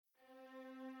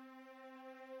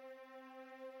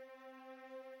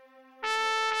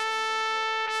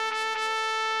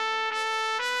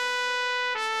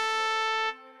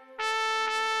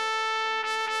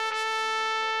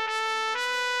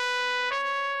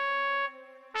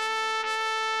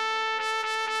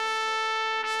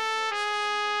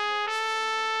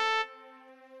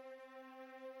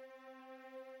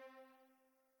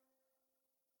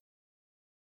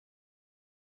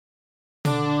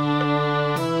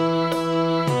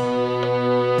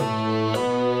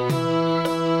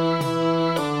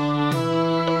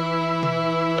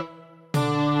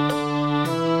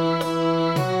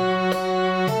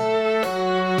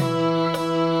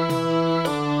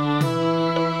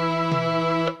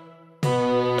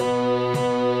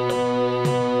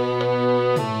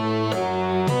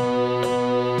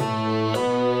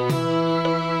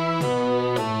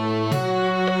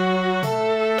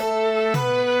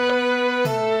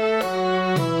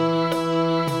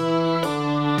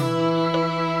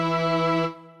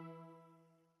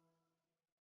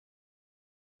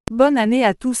Bonne année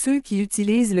à tous ceux qui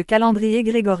utilisent le calendrier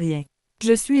grégorien.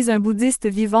 Je suis un bouddhiste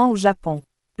vivant au Japon.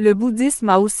 Le bouddhisme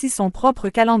a aussi son propre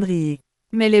calendrier.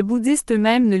 Mais les bouddhistes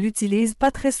eux-mêmes ne l'utilisent pas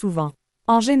très souvent.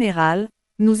 En général,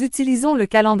 nous utilisons le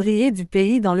calendrier du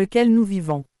pays dans lequel nous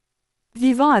vivons.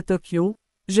 Vivant à Tokyo,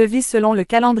 je vis selon le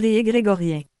calendrier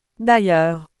grégorien.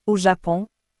 D'ailleurs, au Japon,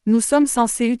 nous sommes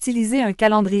censés utiliser un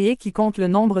calendrier qui compte le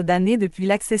nombre d'années depuis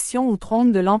l'accession au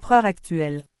trône de l'empereur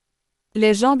actuel.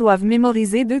 Les gens doivent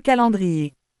mémoriser 2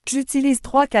 calendriers. J'utilise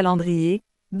 3 calendriers,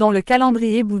 dont le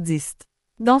calendrier bouddhiste.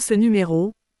 Dans ce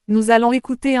numéro, nous allons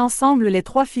écouter ensemble les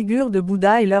 3 figures de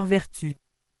Bouddha et leurs vertus.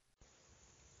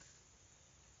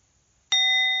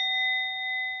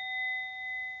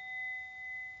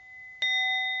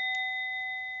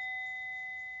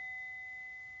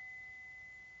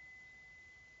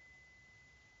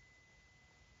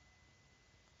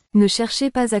 Ne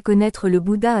cherchez pas à connaître le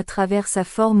Bouddha à travers sa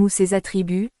forme ou ses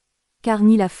attributs, car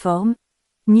ni la forme,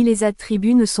 ni les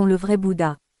attributs ne sont le vrai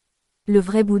Bouddha. Le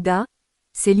vrai Bouddha,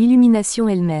 c'est l'illumination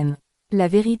elle-même. La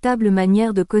véritable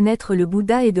manière de connaître le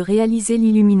Bouddha est de réaliser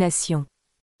l'illumination.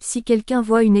 Si quelqu'un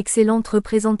voit une excellente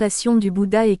représentation du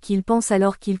Bouddha et qu'il pense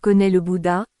alors qu'il connaît le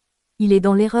Bouddha, il est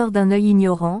dans l'erreur d'un œil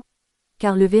ignorant,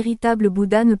 car le véritable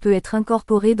Bouddha ne peut être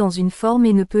incorporé dans une forme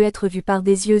et ne peut être vu par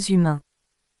des yeux humains.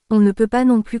 On ne peut pas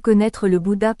non plus connaître le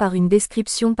Bouddha par une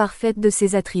description parfaite de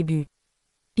ses attributs.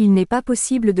 Il n'est pas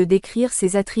possible de décrire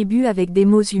ses attributs avec des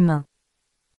mots humains.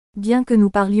 Bien que nous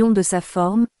parlions de sa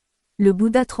forme, le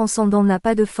Bouddha transcendant n'a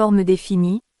pas de forme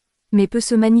définie, mais peut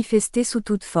se manifester sous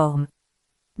toute forme.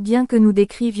 Bien que nous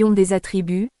décrivions des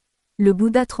attributs, le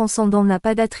Bouddha transcendant n'a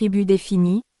pas d'attributs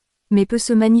définis, mais peut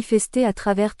se manifester à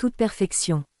travers toute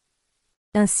perfection.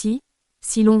 Ainsi,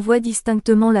 si l'on voit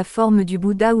distinctement la forme du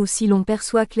Bouddha ou si l'on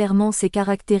perçoit clairement ses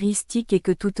caractéristiques et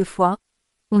que toutefois,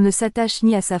 on ne s'attache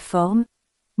ni à sa forme,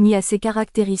 ni à ses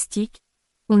caractéristiques,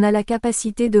 on a la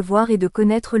capacité de voir et de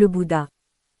connaître le Bouddha.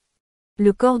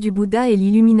 Le corps du Bouddha est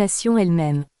l'illumination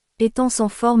elle-même. Étant sans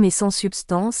forme et sans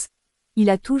substance, il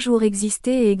a toujours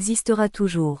existé et existera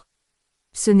toujours.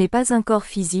 Ce n'est pas un corps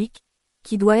physique,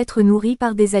 qui doit être nourri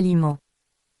par des aliments.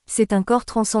 C'est un corps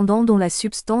transcendant dont la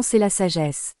substance est la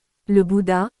sagesse. Le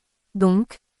Bouddha,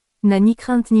 donc, n'a ni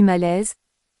crainte ni malaise,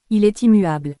 il est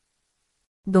immuable.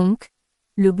 Donc,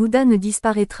 le Bouddha ne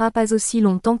disparaîtra pas aussi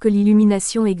longtemps que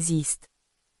l'illumination existe.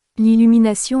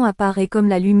 L'illumination apparaît comme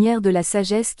la lumière de la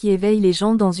sagesse qui éveille les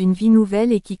gens dans une vie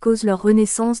nouvelle et qui cause leur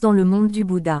renaissance dans le monde du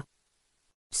Bouddha.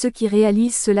 Ceux qui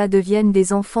réalisent cela deviennent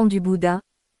des enfants du Bouddha,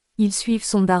 ils suivent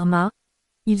son dharma,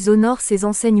 ils honorent ses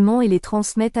enseignements et les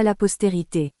transmettent à la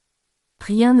postérité.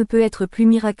 Rien ne peut être plus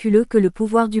miraculeux que le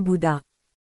pouvoir du Bouddha.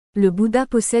 Le Bouddha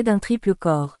possède un triple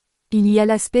corps. Il y a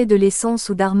l'aspect de l'essence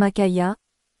ou dharmakaya,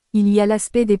 il y a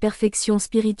l'aspect des perfections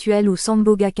spirituelles ou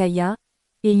sambhogakaya,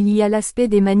 et il y a l'aspect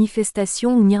des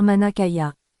manifestations ou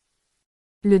nirmanakaya.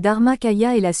 Le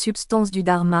dharmakaya est la substance du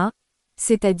dharma,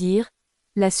 c'est-à-dire,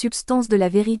 la substance de la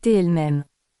vérité elle-même.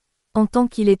 En tant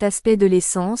qu'il est aspect de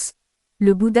l'essence,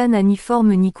 le Bouddha n'a ni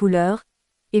forme ni couleur,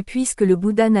 et puisque le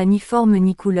Bouddha n'a ni forme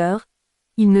ni couleur,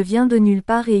 il ne vient de nulle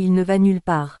part et il ne va nulle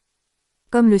part.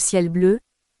 Comme le ciel bleu,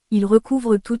 il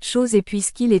recouvre toute chose et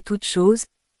puisqu'il est toute chose,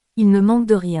 il ne manque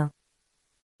de rien.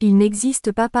 Il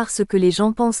n'existe pas parce que les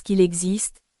gens pensent qu'il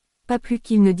existe, pas plus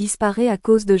qu'il ne disparaît à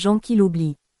cause de gens qui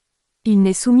l'oublient. Il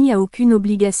n'est soumis à aucune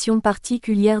obligation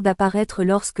particulière d'apparaître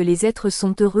lorsque les êtres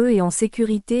sont heureux et en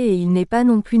sécurité et il n'est pas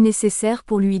non plus nécessaire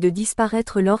pour lui de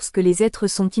disparaître lorsque les êtres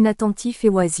sont inattentifs et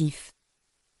oisifs.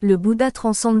 Le Bouddha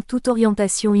transcende toute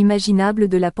orientation imaginable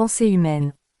de la pensée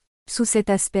humaine. Sous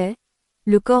cet aspect,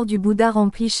 le corps du Bouddha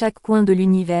remplit chaque coin de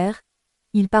l'univers,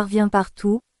 il parvient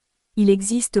partout, il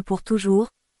existe pour toujours,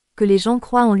 que les gens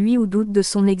croient en lui ou doutent de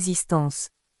son existence.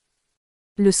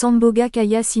 Le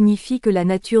Sambhogakaya signifie que la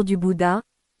nature du Bouddha,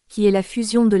 qui est la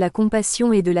fusion de la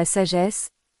compassion et de la sagesse,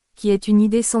 qui est une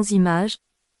idée sans image,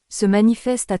 se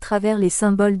manifeste à travers les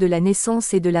symboles de la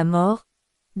naissance et de la mort,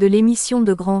 de l'émission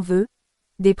de grands vœux,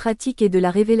 des pratiques et de la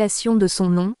révélation de son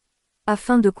nom,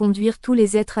 afin de conduire tous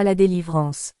les êtres à la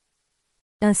délivrance.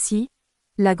 Ainsi,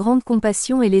 la grande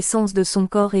compassion est l'essence de son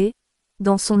corps et,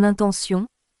 dans son intention,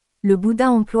 le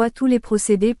Bouddha emploie tous les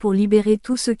procédés pour libérer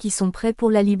tous ceux qui sont prêts pour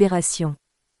la libération.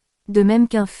 De même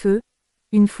qu'un feu,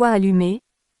 une fois allumé,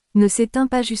 ne s'éteint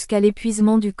pas jusqu'à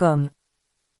l'épuisement du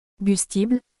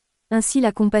combustible, ainsi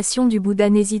la compassion du Bouddha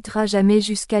n'hésitera jamais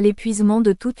jusqu'à l'épuisement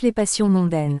de toutes les passions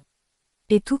mondaines.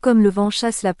 Et tout comme le vent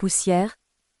chasse la poussière,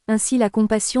 ainsi la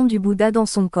compassion du Bouddha dans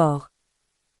son corps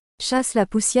chasse la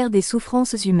poussière des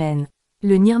souffrances humaines.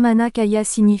 Le nirmanakaya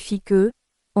signifie que,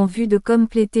 en vue de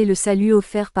compléter le salut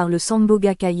offert par le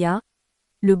sambhogakaya,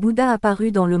 Le Bouddha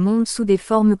apparut dans le monde sous des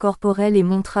formes corporelles et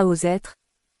montra aux êtres,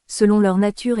 selon leur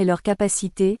nature et leur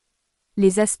capacité,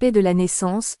 les aspects de la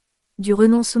naissance, du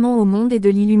renoncement au monde et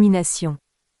de l'illumination.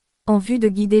 En vue de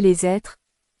guider les êtres,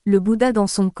 le Bouddha dans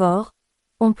son corps,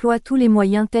 emploie tous les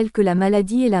moyens tels que la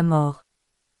maladie et la mort.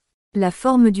 La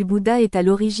forme du Bouddha est à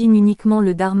l'origine uniquement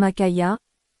le Dharmakaya,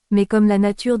 mais comme la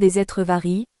nature des êtres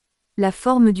varie, la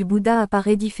forme du Bouddha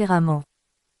apparaît différemment.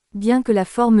 Bien que la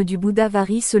forme du Bouddha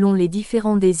varie selon les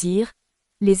différents désirs,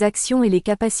 les actions et les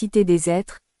capacités des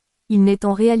êtres, il n'est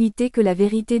en réalité que la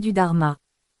vérité du Dharma.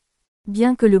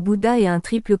 Bien que le Bouddha ait un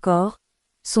triple corps,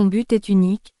 son but est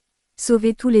unique,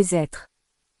 sauver tous les êtres.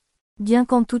 Bien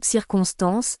qu'en toutes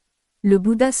circonstances, le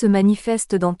Bouddha se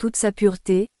manifeste dans toute sa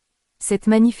pureté, cette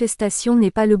manifestation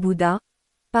n'est pas le Bouddha,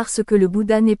 parce que le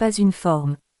Bouddha n'est pas une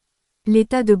forme.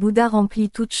 L'état de Bouddha remplit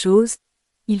toute chose,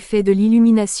 il fait de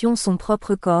l'illumination son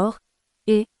propre corps,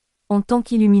 et, en tant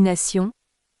qu'illumination,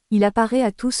 il apparaît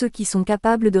à tous ceux qui sont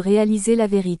capables de réaliser la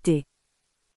vérité.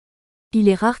 Il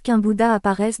est rare qu'un Bouddha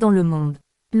apparaisse dans le monde.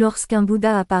 Lorsqu'un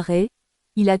Bouddha apparaît,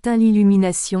 il atteint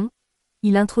l'illumination,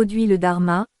 il introduit le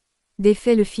Dharma,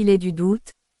 défait le filet du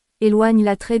doute, éloigne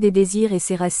l'attrait des désirs et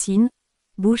ses racines,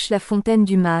 bouche la fontaine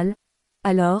du mal,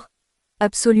 alors,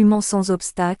 absolument sans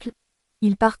obstacle,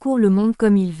 il parcourt le monde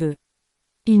comme il veut.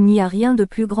 Il n'y a rien de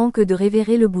plus grand que de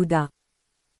révérer le Bouddha.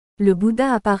 Le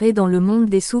Bouddha apparaît dans le monde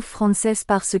des souffrances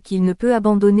parce qu'il ne peut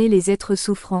abandonner les êtres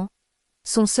souffrants.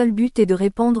 Son seul but est de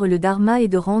répandre le Dharma et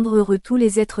de rendre heureux tous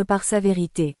les êtres par sa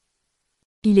vérité.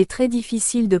 Il est très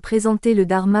difficile de présenter le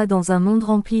Dharma dans un monde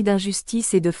rempli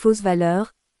d'injustice et de fausses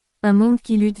valeurs, un monde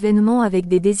qui lutte vainement avec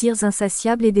des désirs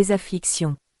insatiables et des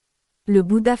afflictions. Le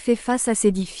Bouddha fait face à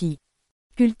ces défis.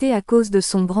 Culté à cause de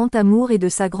son grand amour et de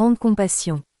sa grande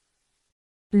compassion.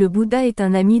 Le Bouddha est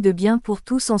un ami de bien pour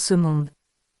tous en ce monde.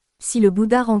 Si le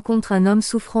Bouddha rencontre un homme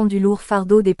souffrant du lourd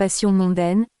fardeau des passions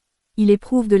mondaines, il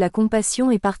éprouve de la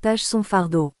compassion et partage son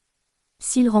fardeau.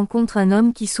 S'il rencontre un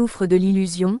homme qui souffre de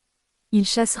l'illusion, il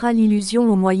chassera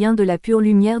l'illusion au moyen de la pure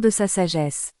lumière de sa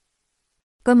sagesse.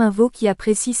 Comme un veau qui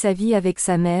apprécie sa vie avec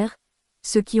sa mère,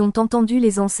 ceux qui ont entendu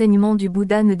les enseignements du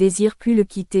Bouddha ne désirent plus le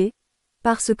quitter,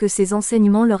 parce que ces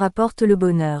enseignements leur apportent le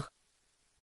bonheur.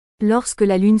 Lorsque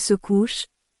la lune se couche,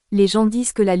 les gens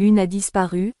disent que la lune a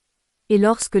disparu, et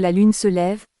lorsque la lune se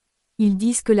lève, ils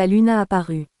disent que la lune a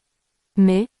apparu.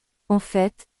 Mais, en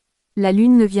fait, la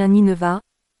lune ne vient ni ne va,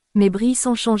 mais brille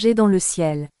sans changer dans le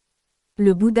ciel.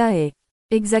 Le Bouddha est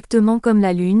exactement comme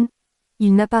la lune,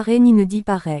 il n'apparaît ni ne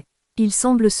disparaît. Il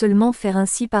semble seulement faire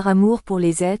ainsi par amour pour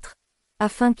les êtres,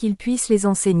 afin qu'ils puissent les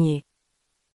enseigner.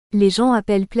 Les gens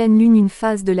appellent pleine lune une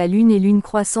phase de la lune et lune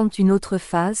croissante une autre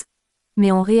phase,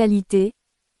 mais en réalité,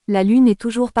 la lune est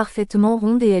toujours parfaitement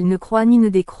ronde et elle ne croît ni ne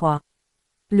décroît.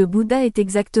 Le Bouddha est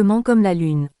exactement comme la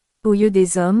lune. Aux yeux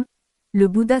des hommes, le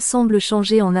Bouddha semble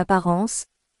changer en apparence,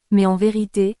 mais en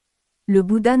vérité, le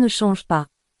Bouddha ne change pas.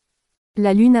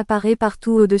 La lune apparaît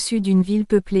partout au-dessus d'une ville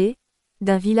peuplée,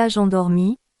 d'un village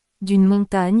endormi, d'une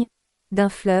montagne, d'un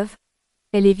fleuve,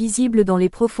 elle est visible dans les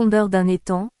profondeurs d'un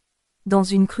étang, dans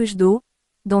une cruche d'eau,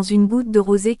 dans une goutte de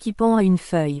rosée qui pend à une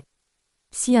feuille.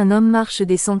 Si un homme marche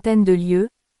des centaines de lieues,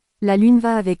 la lune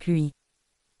va avec lui.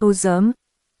 Aux hommes,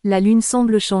 la lune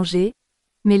semble changer,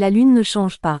 mais la lune ne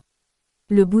change pas.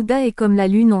 Le Bouddha est comme la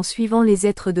lune en suivant les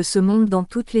êtres de ce monde dans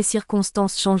toutes les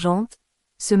circonstances changeantes,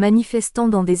 se manifestant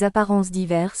dans des apparences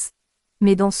diverses,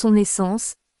 mais dans son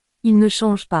essence, il ne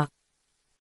change pas.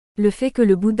 Le fait que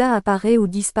le Bouddha apparaît ou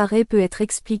disparaît peut être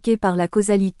expliqué par la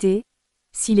causalité.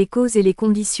 Si les causes et les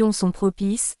conditions sont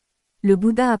propices, le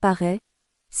Bouddha apparaît.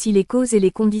 Si les causes et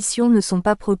les conditions ne sont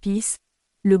pas propices,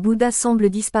 le Bouddha semble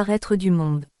disparaître du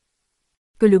monde.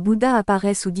 Que le Bouddha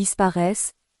apparaisse ou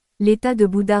disparaisse, l'état de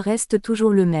Bouddha reste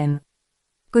toujours le même.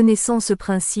 Connaissant ce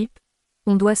principe,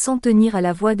 on doit s'en tenir à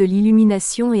la voie de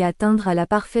l'illumination et atteindre à la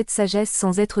parfaite sagesse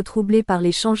sans être troublé par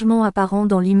les changements apparents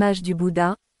dans l'image du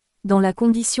Bouddha, dans la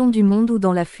condition du monde ou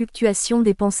dans la fluctuation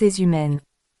des pensées humaines.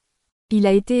 Il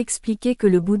a été expliqué que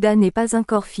le Bouddha n'est pas un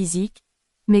corps physique,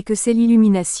 mais que c'est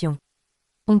l'illumination.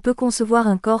 On peut concevoir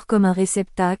un corps comme un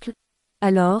réceptacle,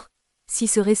 alors, si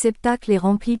ce réceptacle est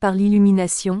rempli par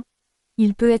l'illumination,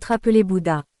 il peut être appelé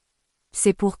Bouddha.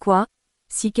 C'est pourquoi,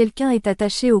 si quelqu'un est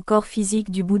attaché au corps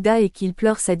physique du Bouddha et qu'il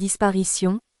pleure sa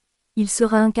disparition, il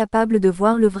sera incapable de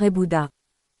voir le vrai Bouddha.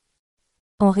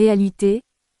 En réalité,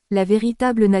 la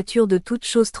véritable nature de toute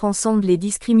chose transcende les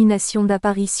discriminations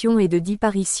d'apparition et de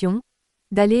disparition,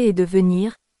 d'aller et de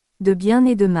venir, de bien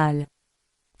et de mal.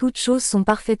 Toutes choses sont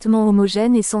parfaitement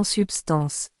homogènes et sans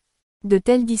substance. De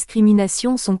telles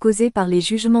discriminations sont causées par les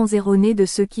jugements erronés de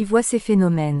ceux qui voient ces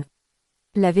phénomènes.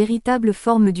 La véritable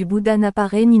forme du Bouddha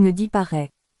n'apparaît ni ne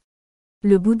disparaît.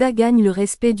 Le Bouddha gagne le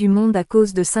respect du monde à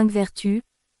cause de 5 vertus: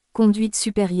 conduite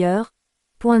supérieure,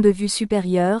 point de vue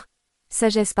supérieur,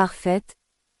 sagesse parfaite,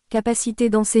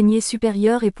 capacité d'enseigner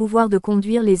supérieure et pouvoir de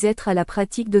conduire les êtres à la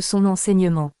pratique de son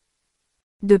enseignement.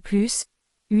 De plus,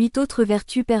 8 autres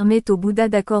vertus permettent au Bouddha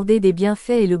d'accorder des bienfaits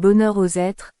et le bonheur aux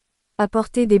êtres,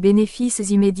 apporter des bénéfices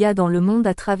immédiats dans le monde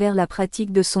à travers la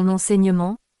pratique de son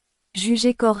enseignement,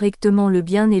 juger correctement le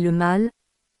bien et le mal,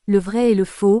 le vrai et le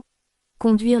faux,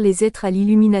 conduire les êtres à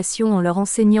l'illumination en leur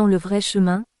enseignant le vrai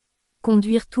chemin,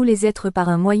 conduire tous les êtres par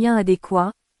un moyen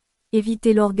adéquat,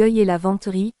 éviter l'orgueil et la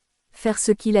vanterie, faire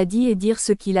ce qu'il a dit et dire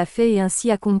ce qu'il a fait et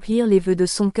ainsi accomplir les vœux de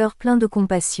son cœur plein de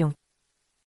compassion.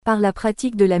 Par la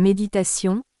pratique de la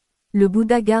méditation, le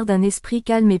Bouddha garde un esprit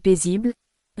calme et paisible,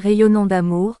 rayonnant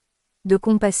d'amour, de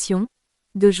compassion,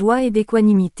 de joie et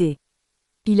d'équanimité.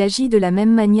 Il agit de la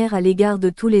même manière à l'égard de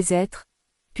tous les êtres,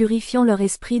 purifiant leur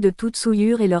esprit de toute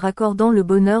souillure et leur accordant le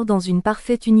bonheur dans une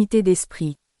parfaite unité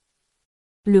d'esprit.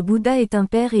 Le Bouddha est un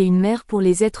père et une mère pour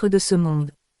les êtres de ce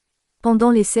monde. Pendant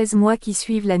les 16 mois qui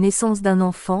suivent la naissance d'un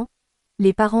enfant,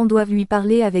 les parents doivent lui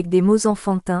parler avec des mots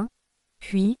enfantins,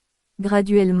 puis,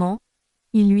 graduellement,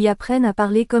 ils lui apprennent à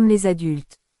parler comme les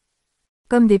adultes.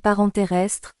 Comme des parents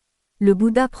terrestres, le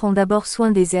Bouddha prend d'abord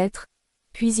soin des êtres,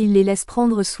 puis il les laisse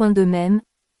prendre soin d'eux-mêmes,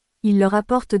 il leur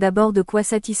apporte d'abord de quoi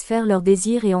satisfaire leurs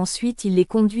désirs et ensuite il les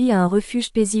conduit à un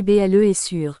refuge paisible et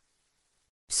sûr.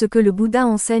 Ce que le Bouddha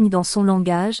enseigne dans son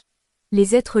langage,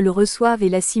 les êtres le reçoivent et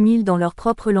l'assimilent dans leur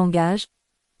propre langage,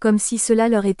 comme si cela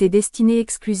leur était destiné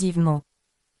exclusivement.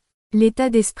 L'état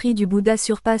d'esprit du Bouddha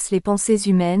surpasse les pensées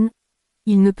humaines,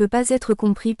 il ne peut pas être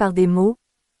compris par des mots,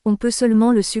 on peut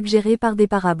seulement le suggérer par des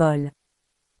paraboles.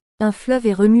 Un fleuve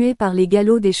est remué par les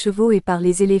galops des chevaux et par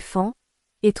les éléphants,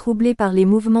 est troublé par les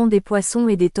mouvements des poissons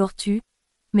et des tortues,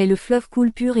 mais le fleuve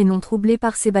coule pur et non troublé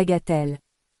par ces bagatelles.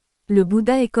 Le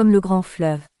Bouddha est comme le grand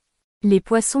fleuve. Les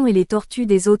poissons et les tortues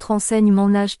des autres enseignements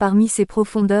nagent parmi ces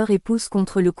profondeurs et poussent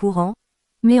contre le courant,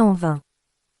 mais en vain.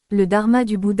 Le dharma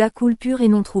du Bouddha coule pur et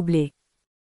non troublé.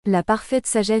 La parfaite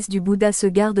sagesse du Bouddha se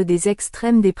garde des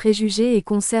extrêmes des préjugés et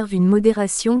conserve une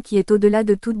modération qui est au-delà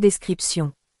de toute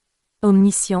description.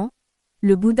 Omniscient,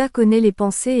 le Bouddha connaît les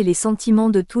pensées et les sentiments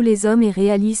de tous les hommes et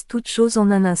réalise toutes choses en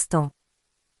un instant.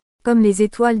 Comme les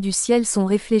étoiles du ciel sont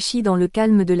réfléchies dans le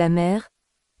calme de la mer,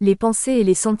 les pensées et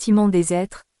les sentiments des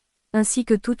êtres, ainsi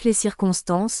que toutes les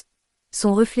circonstances,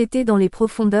 sont reflétés dans les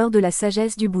profondeurs de la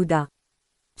sagesse du Bouddha.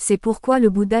 C'est pourquoi le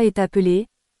Bouddha est appelé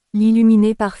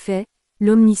l'illuminé parfait,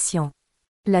 l'omniscient.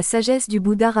 La sagesse du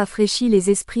Bouddha rafraîchit les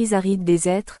esprits arides des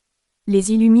êtres,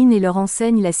 les illumine et leur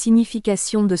enseigne la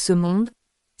signification de ce monde,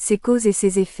 ses causes et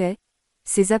ses effets,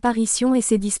 ses apparitions et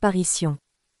ses disparitions.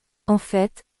 En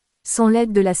fait, sans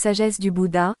l'aide de la sagesse du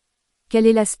Bouddha, quel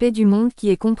est l'aspect du monde qui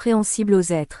est compréhensible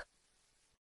aux êtres?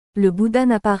 Le Bouddha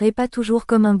n'apparaît pas toujours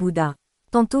comme un Bouddha.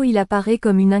 Tantôt il apparaît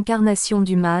comme une incarnation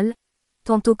du mal,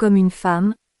 tantôt comme une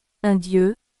femme, un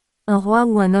dieu, un roi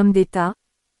ou un homme d'État,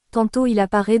 tantôt il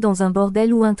apparaît dans un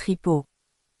bordel ou un tripot.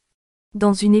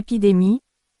 Dans une épidémie,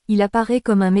 il apparaît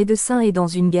comme un médecin et dans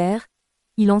une guerre,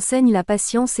 il enseigne la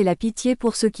patience et la pitié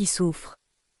pour ceux qui souffrent.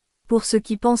 Pour ceux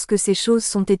qui pensent que ces choses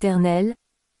sont éternelles,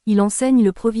 il enseigne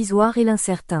le provisoire et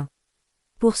l'incertain.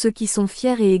 Pour ceux qui sont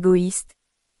fiers et égoïstes,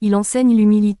 il enseigne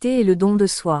l'humilité et le don de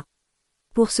soi.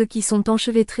 Pour ceux qui sont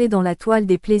enchevêtrés dans la toile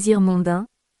des plaisirs mondains,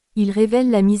 il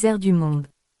révèle la misère du monde.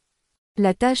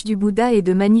 La tâche du Bouddha est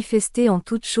de manifester en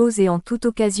toute chose et en toute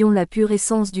occasion la pure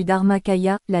essence du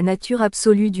Dharmakaya, la nature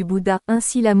absolue du Bouddha.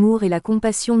 Ainsi l'amour et la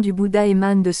compassion du Bouddha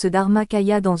émanent de ce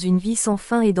Dharmakaya dans une vie sans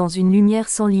fin et dans une lumière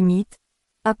sans limite,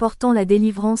 apportant la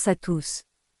délivrance à tous.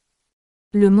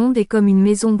 Le monde est comme une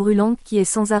maison brûlante qui est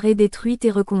sans arrêt détruite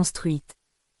et reconstruite.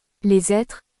 Les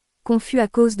êtres, confus à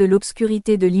cause de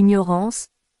l'obscurité de l'ignorance,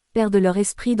 perdent leur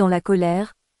esprit dans la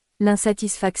colère,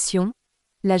 l'insatisfaction,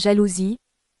 la jalousie,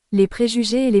 les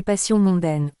préjugés et les passions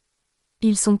mondaines.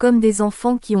 Ils sont comme des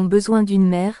enfants qui ont besoin d'une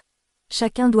mère,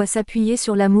 chacun doit s'appuyer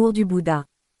sur l'amour du Bouddha.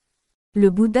 Le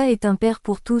Bouddha est un père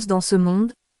pour tous dans ce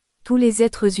monde, tous les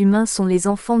êtres humains sont les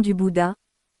enfants du Bouddha,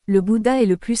 le Bouddha est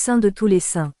le plus saint de tous les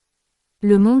saints.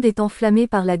 Le monde est enflammé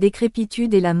par la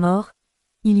décrépitude et la mort,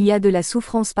 il y a de la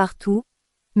souffrance partout,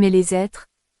 mais les êtres,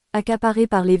 accaparés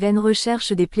par les vaines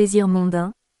recherches des plaisirs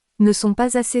mondains, ne sont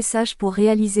pas assez sages pour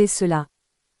réaliser cela.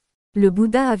 Le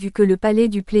Bouddha a vu que le palais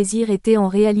du plaisir était en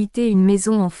réalité une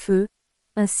maison en feu,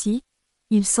 ainsi,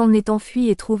 il s'en est enfui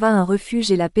et trouva un refuge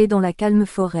et la paix dans la calme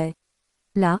forêt.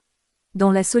 Là,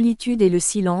 dans la solitude et le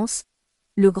silence,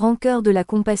 le grand cœur de la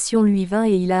compassion lui vint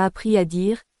et il a appris à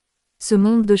dire « Ce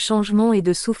monde de changement et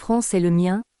de souffrance est le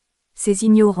mien, ces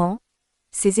ignorants,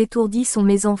 ces étourdis sont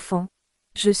mes enfants,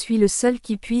 Je suis le seul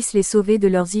qui puisse les sauver de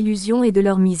leurs illusions et de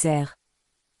leur misère.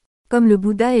 Comme le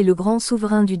Bouddha est le grand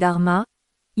souverain du Dharma,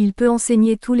 il peut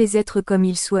enseigner tous les êtres comme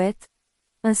il souhaite.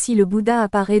 Ainsi le Bouddha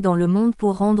apparaît dans le monde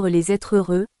pour rendre les êtres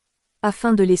heureux,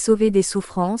 afin de les sauver des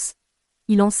souffrances.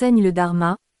 Il enseigne le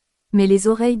Dharma, mais les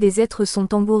oreilles des êtres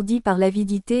sont engourdies par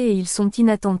l'avidité et ils sont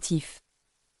inattentifs.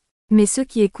 Mais ceux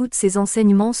qui écoutent ces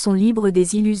enseignements sont libres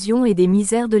des illusions et des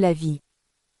misères de la vie.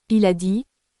 Il a dit,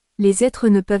 les êtres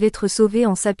ne peuvent être sauvés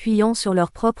en s'appuyant sur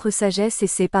leur propre sagesse et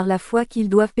c'est par la foi qu'ils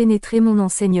doivent pénétrer mon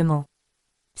enseignement.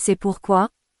 C'est pourquoi,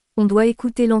 on doit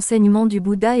écouter l'enseignement du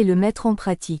Bouddha et le mettre en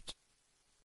pratique.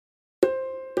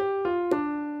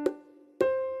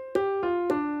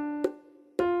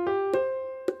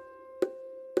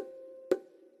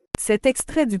 Cet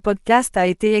extrait du podcast a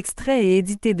été extrait et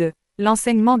édité de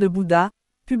L'enseignement de Bouddha,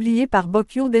 publié par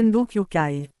Bokkyo Dendo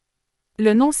Kyokai.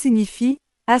 Le nom signifie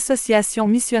Association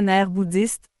missionnaire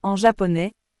bouddhiste, en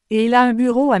japonais, et il a un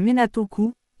bureau à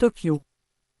Minato-ku, Tokyo.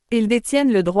 Ils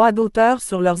détiennent le droit d'auteur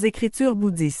sur leurs écritures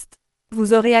bouddhistes.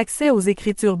 Vous aurez accès aux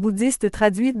écritures bouddhistes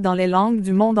traduites dans les langues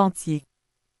du monde entier.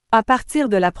 À partir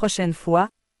de la prochaine fois,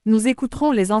 nous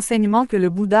écouterons les enseignements que le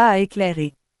Bouddha a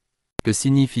éclairés. Que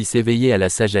signifie s'éveiller à la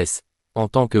sagesse? En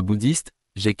tant que bouddhiste,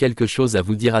 j'ai quelque chose à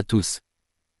vous dire à tous.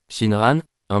 Shinran,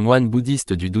 un moine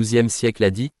bouddhiste du XIIe siècle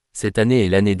a dit, cette année et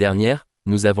l'année dernière,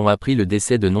 nous avons appris le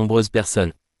décès de nombreuses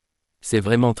personnes. C'est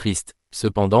vraiment triste.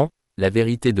 Cependant, la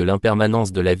vérité de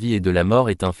l'impermanence de la vie et de la mort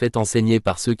est un fait enseigné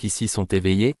par ceux qui s'y sont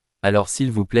éveillés, alors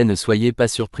s'il vous plaît ne soyez pas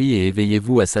surpris et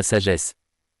éveillez-vous à sa sagesse.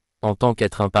 En tant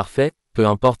qu'être imparfait, peu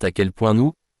importe à quel point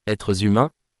nous, êtres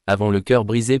humains, avons le cœur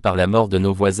brisé par la mort de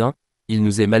nos voisins, il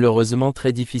nous est malheureusement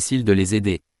très difficile de les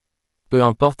aider. Peu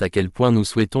importe à quel point nous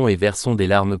souhaitons et versons des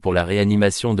larmes pour la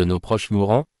réanimation de nos proches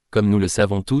mourants, comme nous le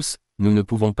savons tous, nous ne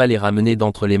pouvons pas les ramener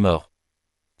d'entre les morts.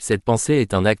 Cette pensée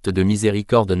est un acte de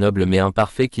miséricorde noble mais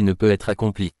imparfait qui ne peut être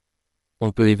accompli.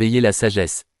 On peut éveiller la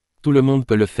sagesse. Tout le monde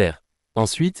peut le faire.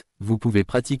 Ensuite, vous pouvez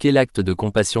pratiquer l'acte de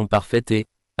compassion parfaite et,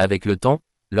 avec le temps,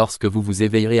 lorsque vous vous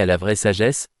éveillerez à la vraie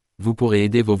sagesse, vous pourrez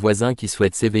aider vos voisins qui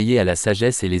souhaitent s'éveiller à la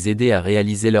sagesse et les aider à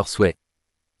réaliser leurs souhaits.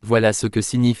 Voilà ce que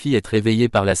signifie être éveillé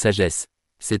par la sagesse.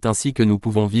 C'est ainsi que nous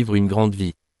pouvons vivre une grande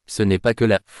vie. Ce n'est pas que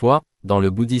la foi, dans le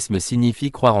bouddhisme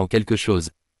signifie croire en quelque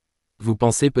chose. Vous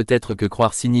pensez peut-être que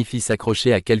croire signifie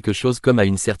s'accrocher à quelque chose comme à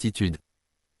une certitude.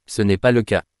 Ce n'est pas le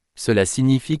cas. Cela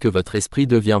signifie que votre esprit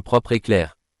devient propre et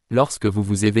clair. Lorsque vous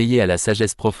vous éveillez à la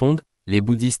sagesse profonde, les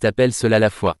bouddhistes appellent cela la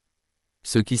foi.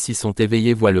 Ceux qui s'y sont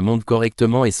éveillés voient le monde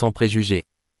correctement et sans préjugés.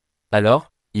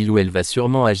 Alors, il ou elle va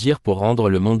sûrement agir pour rendre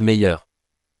le monde meilleur.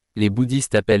 Les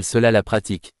bouddhistes appellent cela la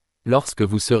pratique. Lorsque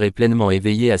vous serez pleinement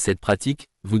éveillé à cette pratique,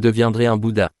 vous deviendrez un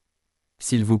Bouddha.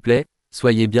 S'il vous plaît,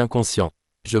 soyez bien conscient.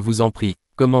 Je vous en prie,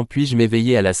 comment puis-je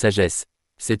m'éveiller à la sagesse?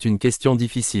 C'est une question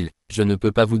difficile. Je ne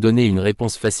peux pas vous donner une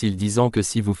réponse facile disant que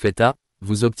si vous faites A,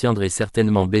 vous obtiendrez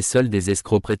certainement B. Seuls des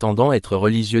escrocs prétendant être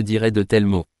religieux diraient de tels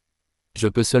mots. Je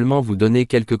peux seulement vous donner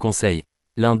quelques conseils.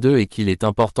 L'un d'eux est qu'il est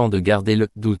important de garder le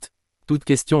doute. Toute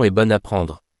question est bonne à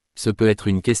prendre. Ce peut être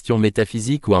une question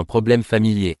métaphysique ou un problème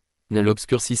familier. Ne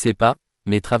l'obscurcissez pas,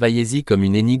 mais travaillez-y comme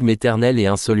une énigme éternelle et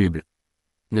insoluble.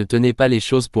 Ne tenez pas les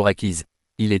choses pour acquises.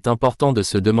 Il est important de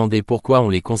se demander pourquoi on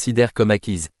les considère comme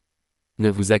acquises. Ne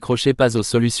vous accrochez pas aux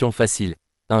solutions faciles.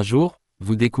 Un jour,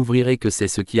 vous découvrirez que c'est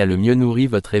ce qui a le mieux nourri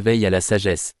votre éveil à la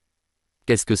sagesse.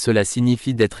 Qu'est-ce que cela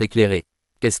signifie d'être éclairé?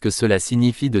 Qu'est-ce que cela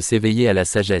signifie de s'éveiller à la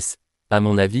sagesse? À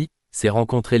mon avis, c'est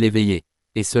rencontrer l'éveillé.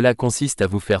 Et cela consiste à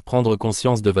vous faire prendre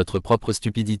conscience de votre propre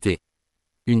stupidité.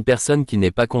 Une personne qui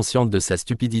n'est pas consciente de sa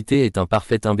stupidité est un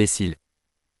parfait imbécile.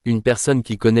 Une personne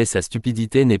qui connaît sa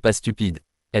stupidité n'est pas stupide.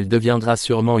 Elle deviendra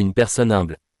sûrement une personne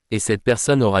humble. Et cette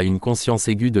personne aura une conscience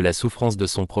aiguë de la souffrance de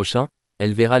son prochain,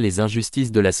 elle verra les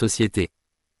injustices de la société.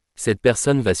 Cette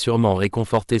personne va sûrement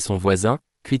réconforter son voisin,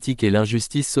 critiquer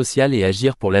l'injustice sociale et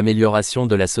agir pour l'amélioration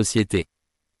de la société.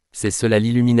 C'est cela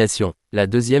l'illumination. La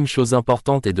deuxième chose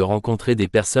importante est de rencontrer des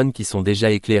personnes qui sont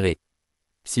déjà éclairées.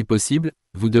 Si possible,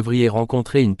 vous devriez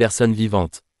rencontrer une personne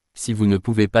vivante. Si vous ne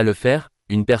pouvez pas le faire,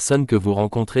 une personne que vous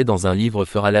rencontrez dans un livre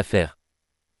fera l'affaire.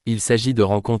 Il s'agit de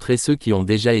rencontrer ceux qui ont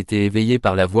déjà été éveillés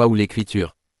par la voix ou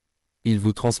l'écriture. Ils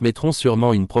vous transmettront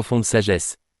sûrement une profonde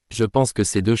sagesse. Je pense que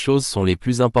ces deux choses sont les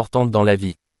plus importantes dans la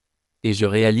vie. Et je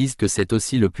réalise que c'est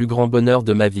aussi le plus grand bonheur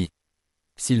de ma vie.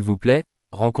 S'il vous plaît,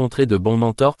 rencontrez de bons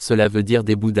mentors, cela veut dire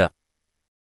des Bouddhas.